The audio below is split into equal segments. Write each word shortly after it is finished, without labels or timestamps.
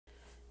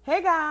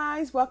Hey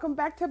guys, welcome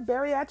back to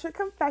Bariatric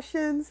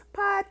Confessions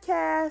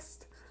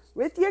podcast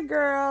with your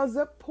girl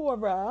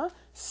Zipporah.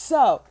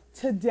 So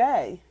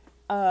today,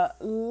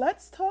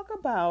 let's talk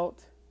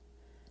about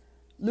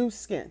loose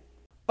skin.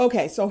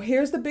 Okay, so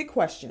here's the big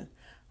question: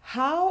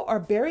 how are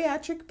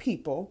bariatric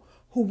people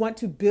who want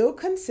to build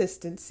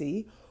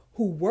consistency,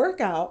 who work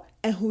out,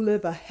 and who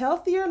live a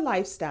healthier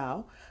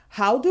lifestyle?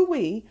 How do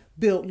we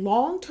build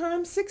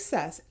long-term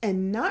success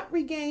and not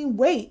regain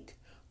weight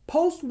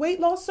post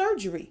weight loss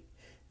surgery?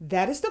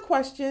 That is the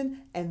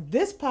question, and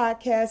this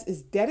podcast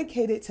is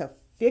dedicated to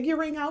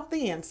figuring out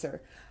the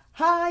answer.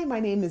 Hi, my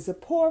name is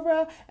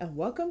Zipporah, and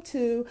welcome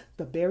to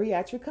the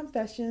Bariatric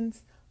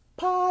Confessions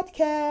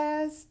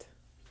podcast.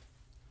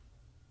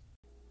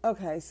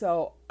 Okay,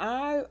 so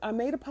I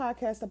made a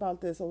podcast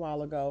about this a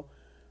while ago,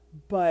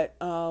 but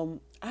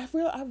I've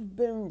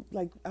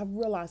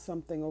realized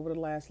something over the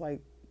last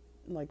like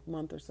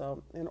month or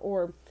so, and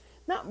or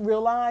not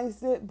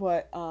realized it,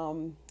 but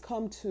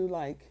come to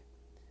like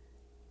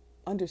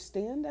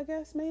understand, I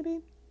guess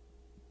maybe.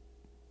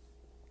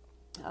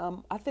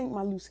 I think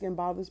my loose skin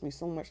bothers me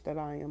so much that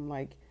I am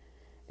like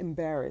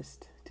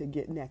embarrassed to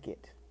get naked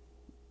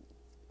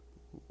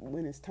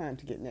when it's time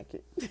to get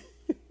naked.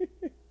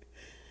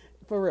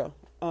 For real.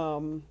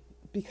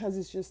 Because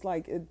it's just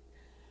like it.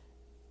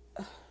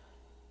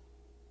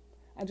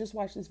 I just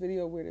watched this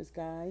video where this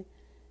guy,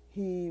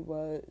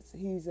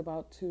 he's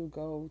about to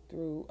go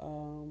through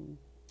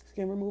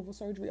skin removal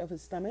surgery of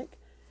his stomach,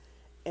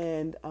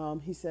 and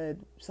he said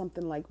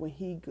something like when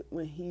he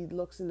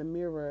looks in the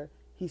mirror,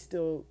 he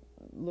still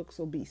looks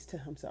obese to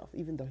himself,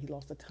 even though he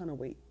lost a ton of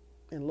weight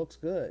and looks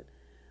good.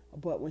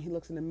 But when he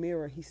looks in the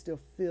mirror, he still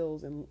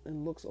feels and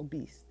looks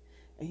obese.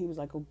 And he was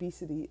like,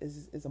 obesity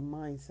is a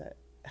mindset.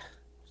 I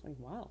was like,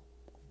 wow,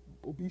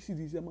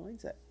 obesity is a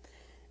mindset.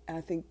 And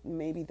I think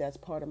maybe that's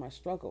part of my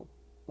struggle.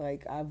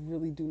 Like, I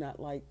really do not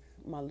like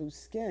my loose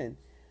skin.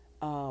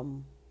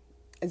 Um,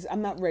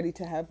 I'm not ready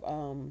to have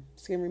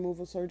skin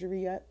removal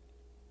surgery yet.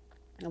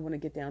 I want to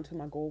get down to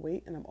my goal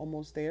weight, and I'm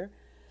almost there.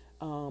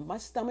 My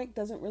stomach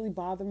doesn't really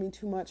bother me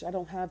too much. I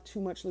don't have too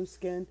much loose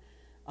skin.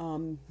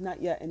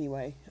 Not yet,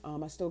 anyway.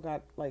 I still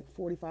got like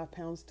 45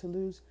 pounds to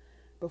lose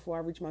before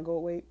I reach my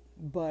goal weight.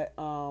 But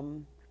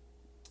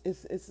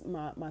it's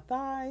my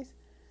thighs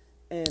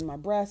and my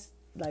breasts,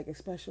 like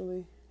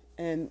especially,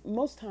 and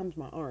most times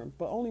my arm,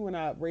 but only when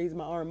I raise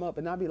my arm up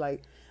and I'll be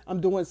like, I'm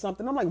doing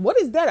something. I'm like, what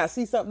is that? I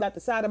see something at the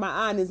side of my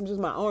eye and it's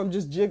just my arm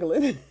just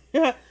jiggling.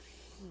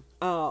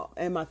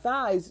 And my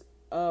thighs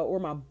or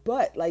my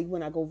butt, like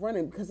when I go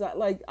running, because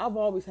I've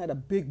always had a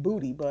big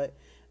booty, but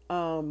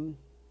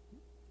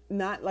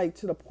not like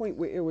to the point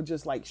where it would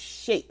just like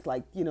shake,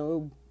 like it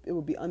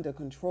would be under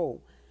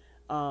control.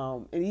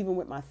 And even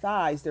with my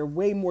thighs, they're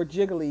way more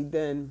jiggly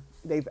than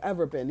they've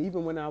ever been.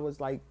 Even when I was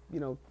like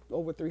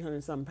over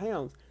 300 some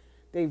pounds,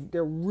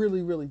 they're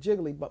really really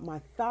jiggly. But my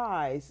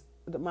thighs,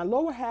 my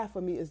lower half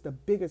of me is the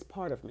biggest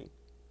part of me,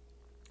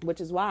 which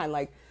is why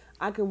like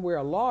I can wear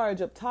a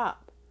large up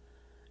top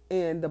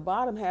and the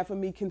bottom half of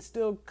me can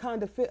still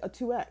kind of fit a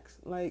 2X.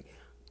 Like,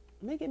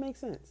 make it make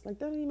sense. Like,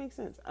 doesn't even make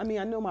sense. I mean,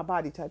 I know my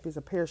body type is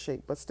a pear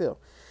shape, but still.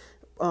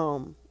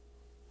 Um,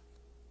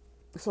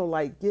 so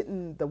like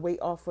getting the weight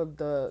off of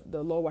the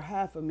lower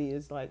half of me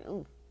is like,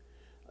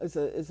 it's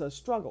a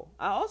struggle.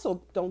 I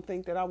also don't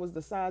think that I was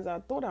the size I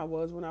thought I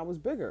was when I was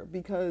bigger,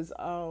 because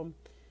I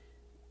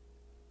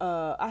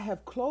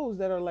have clothes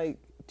that are like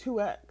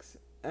 2X,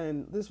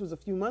 and this was a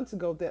few months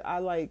ago that I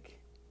like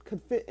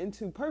could fit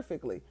into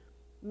perfectly.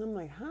 And I'm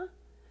like, huh?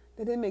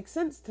 That didn't make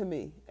sense to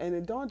me. And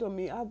it dawned on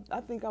me,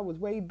 I think I was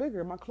way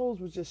bigger. My clothes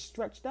was just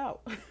stretched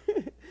out.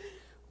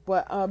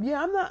 But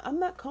yeah, I'm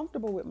not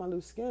comfortable with my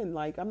loose skin.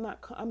 Like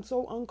I'm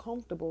so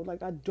uncomfortable.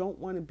 Like I don't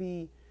want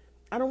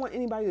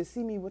anybody to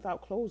see me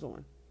without clothes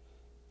on.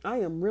 I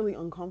am really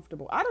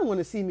uncomfortable. I don't want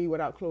to see me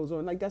without clothes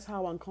on. Like, that's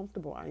how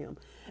uncomfortable I am.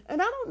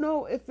 And I don't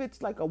know if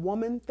it's like a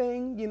woman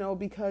thing,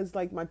 because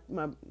like my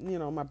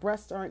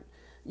breasts aren't,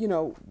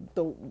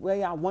 the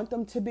way I want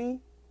them to be.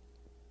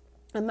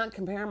 I'm not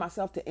comparing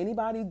myself to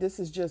anybody. This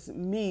is just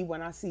me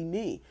when I see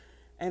me.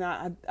 And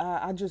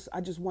I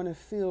just want to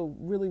feel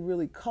really,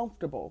 really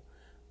comfortable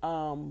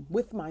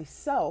with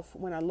myself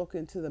when I look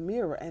into the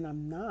mirror, and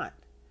I'm not.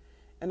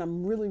 And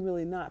I'm really,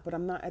 really not. But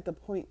I'm not at the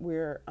point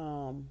where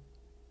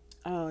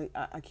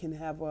I can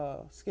have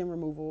a skin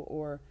removal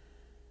or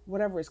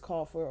whatever it's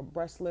called for a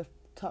breast lift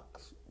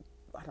tucks.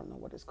 I don't know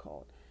what it's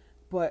called,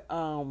 but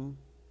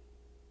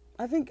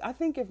I think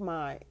if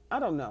I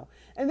don't know,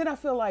 and then I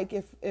feel like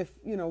if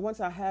once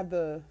I have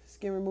the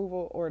skin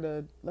removal or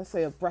the, let's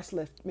say, a breast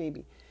lift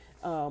maybe,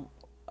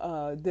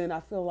 then I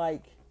feel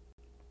like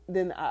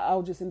then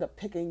I'll just end up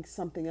picking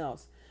something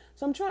else.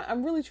 So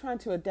I'm really trying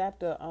to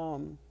adapt to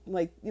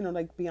like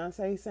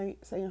Beyonce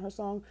saying her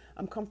song,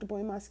 I'm comfortable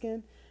in my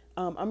skin.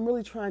 I'm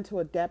really trying to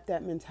adapt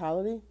that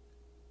mentality.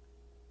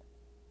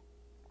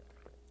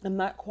 I'm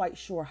not quite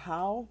sure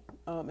how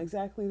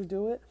exactly to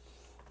do it.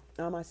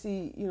 I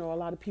see, a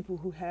lot of people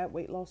who had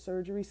weight loss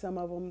surgery. Some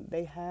of them,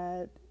 they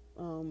had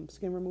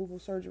skin removal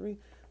surgery.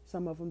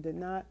 Some of them did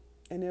not.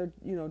 and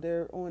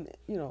they're on,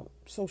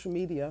 social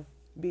media,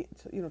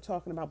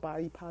 talking about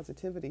body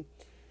positivity,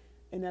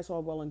 and that's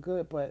all well and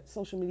good, but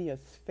social media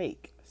is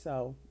fake.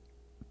 So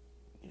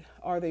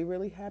are they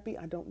really happy?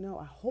 I don't know.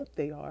 I hope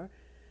they are.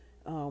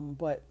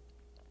 But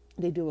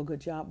they do a good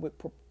job with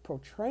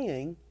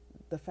portraying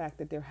the fact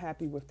that they're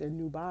happy with their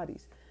new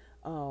bodies.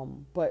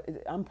 But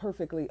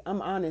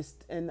I'm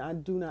honest, and I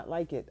do not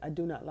like it. I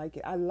do not like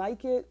it. I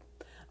like it.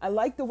 I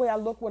like the way I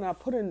look when I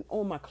put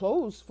on my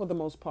clothes for the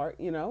most part,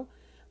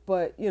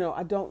 but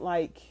I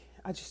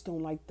just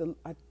don't like the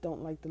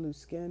loose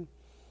skin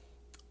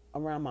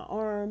around my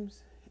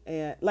arms.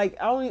 And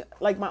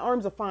my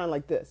arms are fine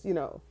like this,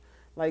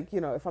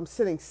 if I'm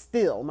sitting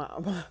still,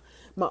 my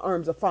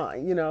arms are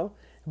fine,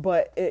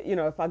 but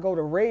if I go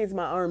to raise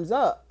my arms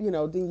up,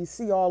 then you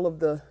see all of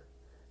the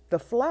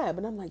flab,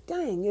 and I'm like,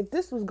 dang, if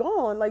this was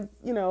gone, like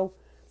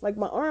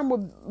my arm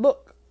would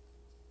look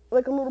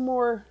like a little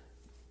more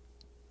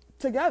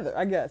together,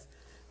 I guess.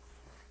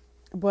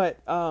 But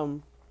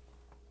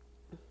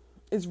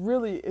it's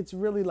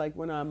really like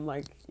when I'm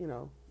like,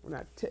 when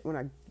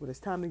it's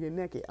time to get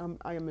naked,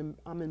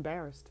 I'm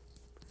embarrassed.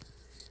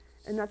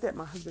 And not that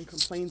my husband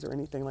complains or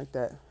anything like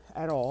that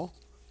at all.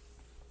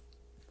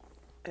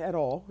 At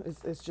all.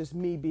 It's just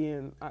me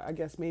being, I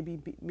guess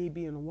maybe me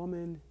being a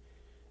woman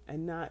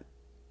and not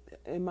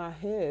in my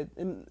head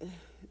and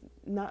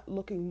not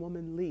looking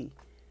womanly,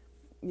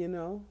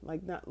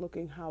 like not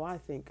looking how I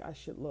think I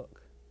should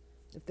look,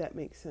 if that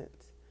makes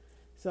sense.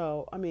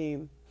 So, I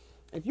mean,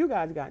 if you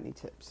guys got any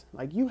tips,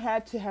 like you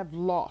had to have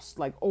lost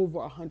like over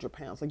 100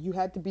 pounds, like you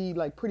had to be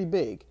like pretty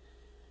big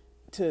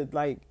to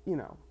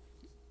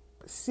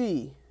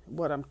see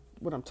what I'm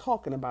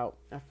talking about,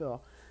 I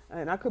feel.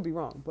 And I could be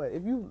wrong, but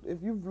if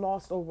you've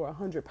lost over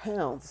 100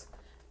 pounds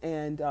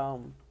and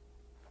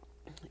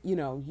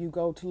you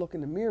go to look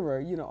in the mirror,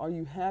 are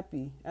you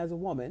happy as a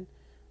woman?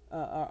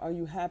 Are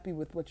you happy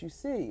with what you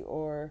see,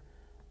 or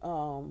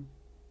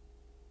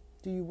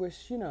do you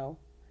wish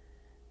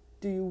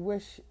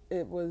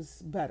it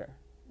was better?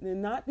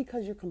 And not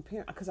because you're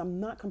comparing, because I'm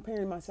not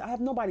comparing myself. I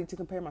have nobody to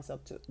compare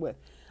myself with.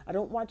 I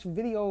don't watch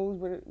videos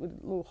with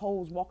little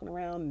hoes walking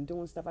around and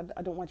doing stuff.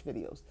 I don't watch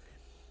videos.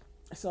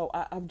 So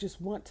I just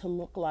want to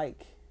look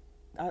like,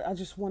 I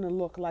just want to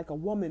look like a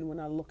woman when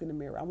I look in the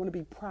mirror. I want to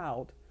be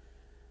proud.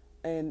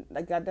 And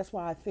like that's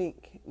why I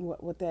think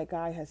what that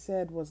guy has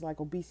said was like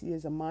obesity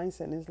is a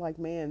mindset. And it's like,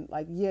 man,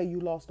 like, yeah, you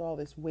lost all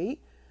this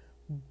weight,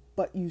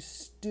 but you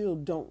still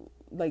don't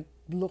like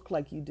look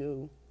like you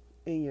do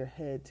in your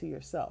head to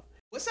yourself.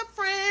 What's up,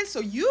 friends? So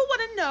you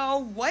want to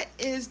know what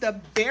is the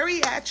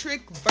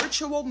bariatric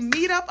virtual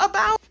meetup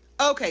about?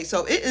 Okay,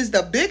 so it is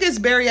the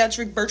biggest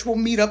bariatric virtual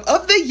meetup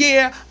of the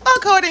year,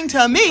 according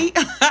to me.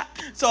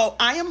 So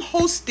I am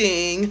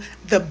hosting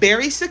the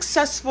Very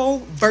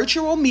Successful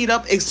virtual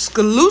meetup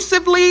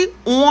exclusively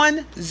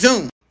on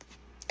Zoom.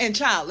 And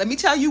child, let me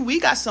tell you, we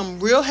got some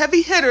real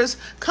heavy hitters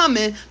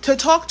coming to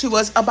talk to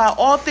us about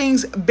all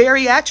things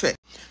bariatric.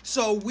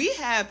 So we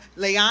have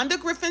Leonda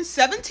Griffin,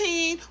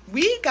 17.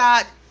 We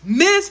got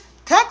Miss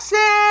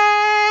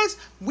Texas.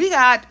 We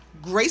got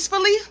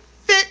Gracefully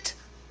Fit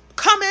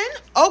coming,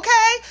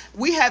 okay?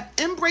 We have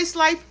Embrace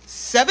Life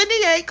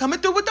 78 coming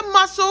through with the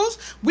muscles.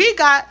 We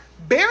got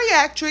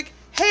bariatric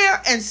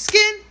hair and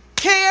skin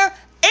care.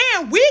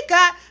 And we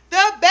got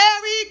the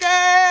Berry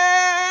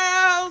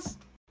Girls.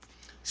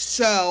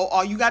 So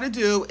all you got to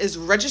do is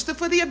register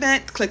for the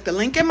event. Click the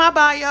link in my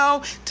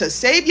bio to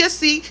save your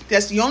seat.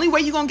 That's the only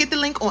way you're going to get the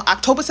link on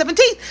October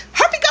 17th.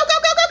 Hurry, go, go,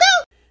 go, go,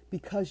 go.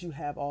 Because you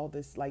have all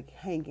this like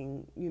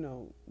hanging,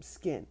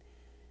 skin.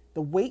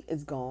 The weight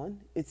is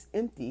gone. It's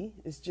empty.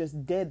 It's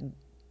just dead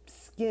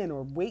skin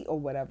or weight or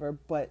whatever,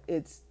 but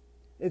it's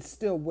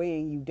still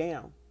weighing you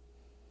down.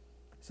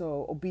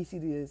 So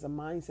obesity is a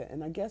mindset.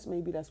 And I guess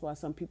maybe that's why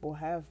some people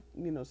have,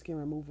 skin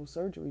removal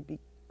surgery,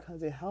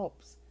 because it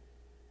helps.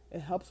 It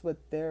helps with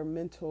their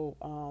mental,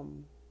 I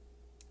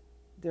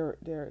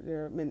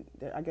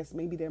guess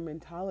maybe their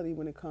mentality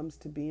when it comes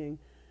to being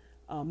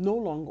no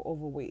longer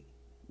overweight.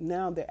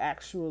 Now they're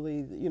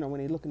actually,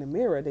 when they look in the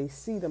mirror, they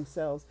see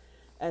themselves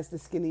as the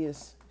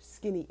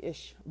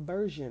skinny-ish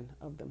version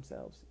of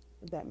themselves,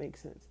 if that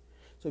makes sense.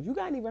 So if you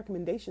got any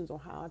recommendations on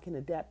how I can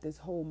adapt this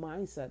whole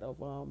mindset of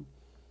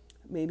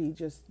maybe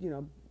just,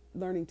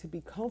 learning to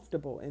be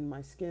comfortable in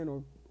my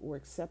skin or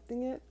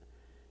accepting it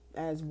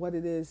as what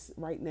it is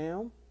right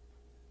now,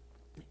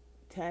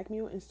 tag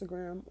me on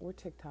Instagram or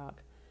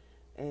TikTok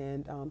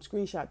and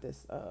screenshot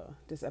this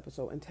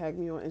episode and tag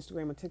me on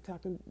Instagram and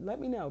TikTok and let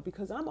me know,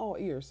 because I'm all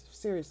ears.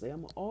 Seriously,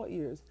 I'm all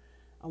ears.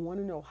 I want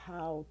to know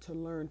how to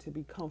learn to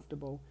be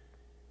comfortable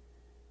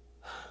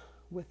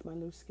with my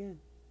loose skin.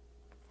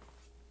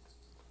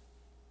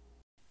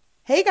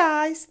 Hey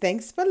guys,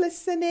 thanks for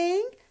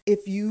listening.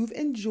 If you've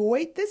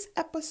enjoyed this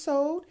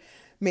episode,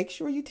 make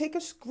sure you take a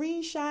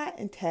screenshot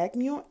and tag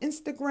me on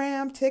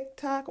Instagram,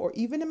 TikTok, or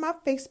even in my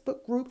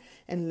Facebook group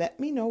and let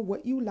me know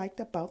what you liked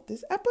about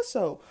this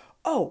episode.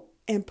 Oh,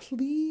 and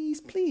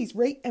please, please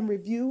rate and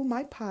review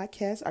my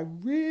podcast. I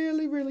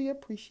really, really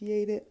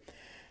appreciate it.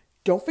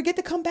 Don't forget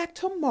to come back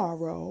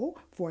tomorrow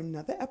for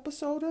another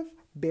episode of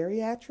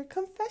Bariatric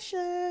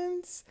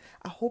Confessions.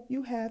 I hope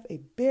you have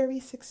a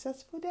very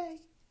successful day.